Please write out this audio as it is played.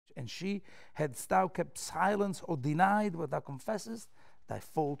And she, hadst thou kept silence or denied what thou confessest, thy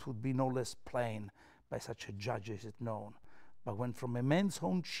fault would be no less plain by such a judge as it known. But when from a man's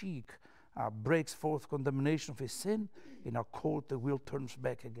own cheek breaks forth condemnation of his sin, in our court the will turns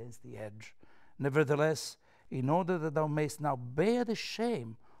back against the edge. Nevertheless, in order that thou mayst now bear the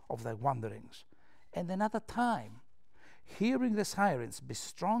shame of thy wanderings, and another time, hearing the sirens, be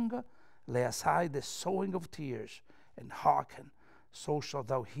stronger, lay aside the sowing of tears, and hearken, so shalt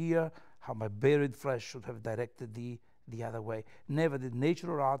thou hear how my buried flesh should have directed thee the other way. Never did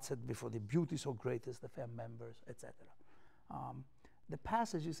nature or art set before the beauty so great as the fair members, etc. The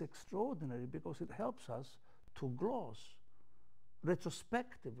passage is extraordinary because it helps us to gloss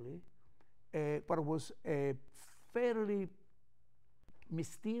retrospectively what was a fairly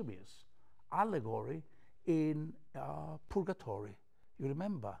mysterious allegory in Purgatory. You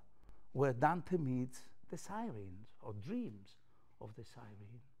remember where Dante meets the sirens or dreams of the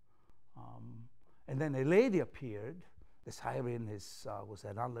siren. And then a lady appeared. The siren was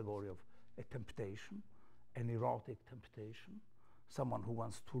an allegory of a temptation, an erotic temptation, someone who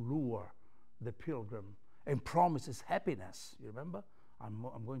wants to lure the pilgrim and promises happiness. You remember? I'm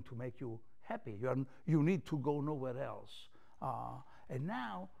going to make you happy. You need to go nowhere else. And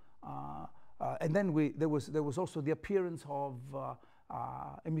now, and then there was also the appearance of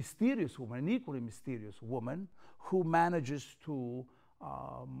a mysterious woman, an equally mysterious woman, who manages to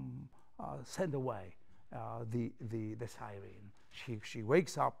send away the siren. She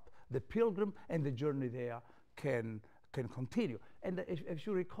wakes up the pilgrim, and the journey there can continue. And if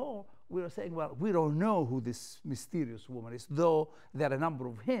you recall, we were saying, well, we don't know who this mysterious woman is, though there are a number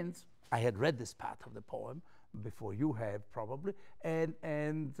of hints. I had read this part of the poem before you had, probably, and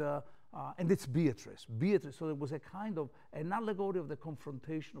it's Beatrice. Beatrice. So it was a kind of an allegory of the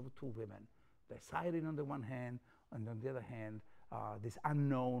confrontation of two women: the siren on the one hand, and on the other hand, this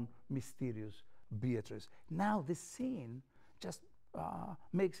unknown, mysterious Beatrice. Now this scene just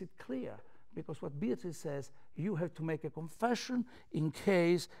makes it clear, because what Beatrice says, you have to make a confession in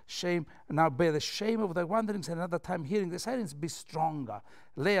case shame, now bear the shame of thy wanderings, and another time hearing the sirens, be stronger.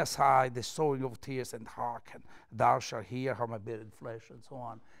 Lay aside the sowing of tears and hearken. Thou shalt hear how my buried flesh, and so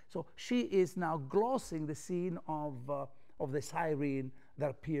on. So she is now glossing the scene of the siren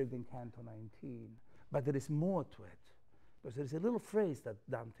that appeared in Canto 19. But there is more to it, because there is a little phrase that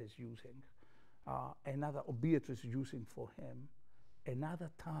Dante is using, or Beatrice is using for him. Another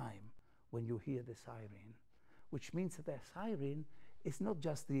time when you hear the siren, which means that the siren is not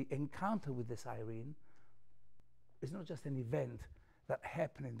just the encounter with the siren, it's not just an event that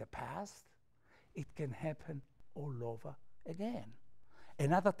happened in the past, it can happen all over again.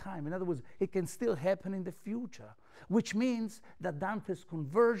 Another time, in other words, it can still happen in the future, which means that Dante's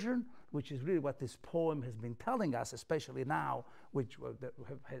conversion, which is really what this poem has been telling us, especially now, which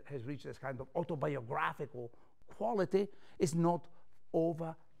has reached this kind of autobiographical quality, is not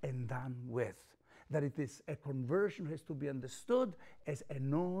over and done with. That it is a conversion has to be understood as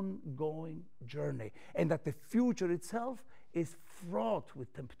an ongoing journey, and that the future itself is fraught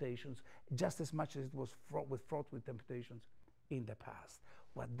with temptations just as much as it was fraught with temptations in the past.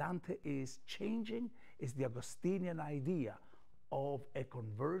 What Dante is changing is the Augustinian idea of a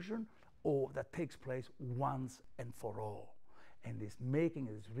conversion that takes place once and for all, and is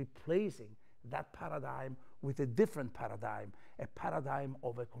replacing that paradigm with a different paradigm, a paradigm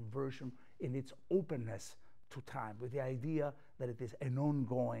of a conversion in its openness to time, with the idea that it is an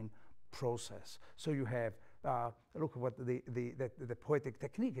ongoing process. So you have, look at what the poetic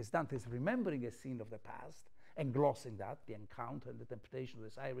technique is. Dante is remembering a scene of the past and glossing that, the encounter and the temptation of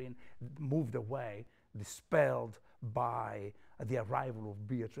the siren, moved away, dispelled by the arrival of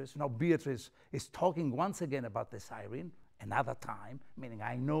Beatrice. Now Beatrice is talking once again about the siren, another time, meaning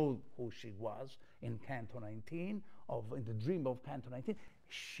I know who she was in Canto 19, in the dream of Canto 19.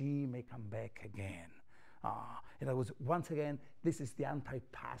 She may come back again. In other words, once again, this is the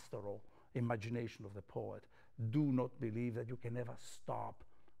anti-pastoral imagination of the poet. Do not believe that you can ever stop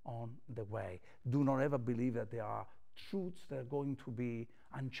on the way. Do not ever believe that there are truths that are going to be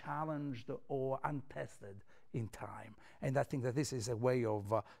unchallenged or untested in time. And I think that this is a way of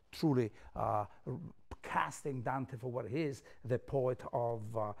truly casting Dante for what he is, the poet of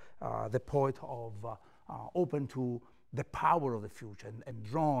open to the power of the future, and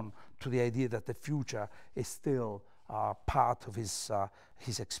drawn to the idea that the future is still part of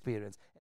his experience.